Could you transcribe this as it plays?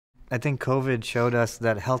I think COVID showed us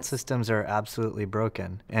that health systems are absolutely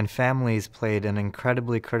broken, and families played an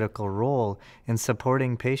incredibly critical role in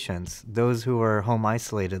supporting patients. Those who were home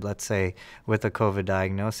isolated, let's say, with a COVID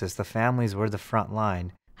diagnosis, the families were the front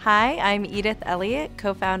line. Hi, I'm Edith Elliott,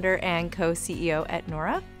 co-founder and co-CEO at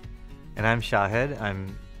Noora. And I'm Shahed.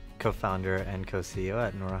 I'm co-founder and co-CEO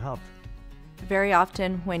at Noora Health. Very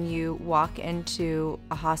often when you walk into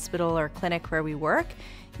a hospital or clinic where we work,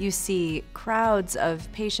 you see crowds of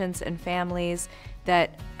patients and families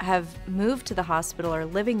that have moved to the hospital or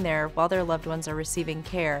living there while their loved ones are receiving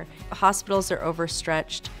care. Hospitals are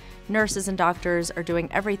overstretched. Nurses and doctors are doing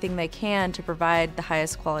everything they can to provide the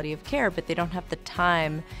highest quality of care, but they don't have the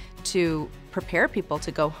time to prepare people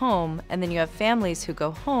to go home. And then you have families who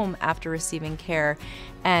go home after receiving care,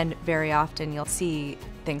 and very often you'll see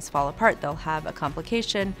things fall apart. They'll have a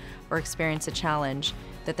complication or experience a challenge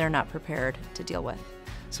that they're not prepared to deal with.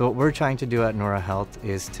 So what we're trying to do at Noora Health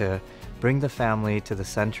is to bring the family to the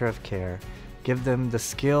center of care, give them the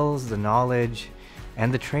skills, the knowledge,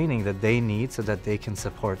 and the training that they need so that they can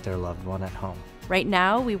support their loved one at home. Right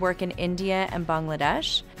now, we work in India and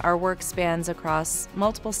Bangladesh. Our work spans across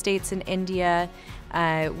multiple states in India.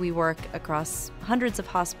 We work across hundreds of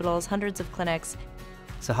hospitals, hundreds of clinics.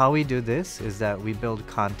 So how we do this is that we build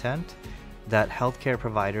content that healthcare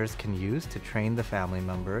providers can use to train the family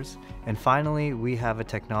members. And finally, we have a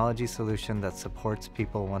technology solution that supports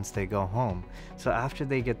people once they go home. So after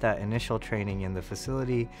they get that initial training in the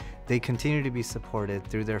facility, they continue to be supported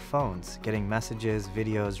through their phones, getting messages,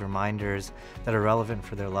 videos, reminders that are relevant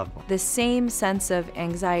for their loved one. The same sense of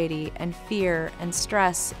anxiety and fear and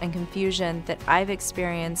stress and confusion that I've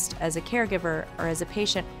experienced as a caregiver or as a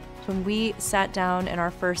patient, when we sat down in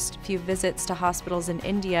our first few visits to hospitals in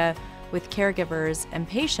India with caregivers and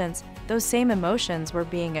patients, those same emotions were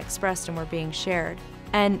being expressed and were being shared.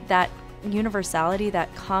 And that universality,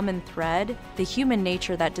 that common thread, the human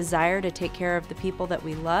nature, that desire to take care of the people that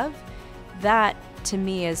we love, that to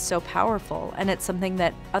me is so powerful. And it's something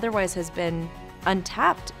that otherwise has been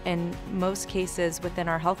untapped in most cases within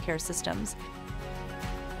our healthcare systems.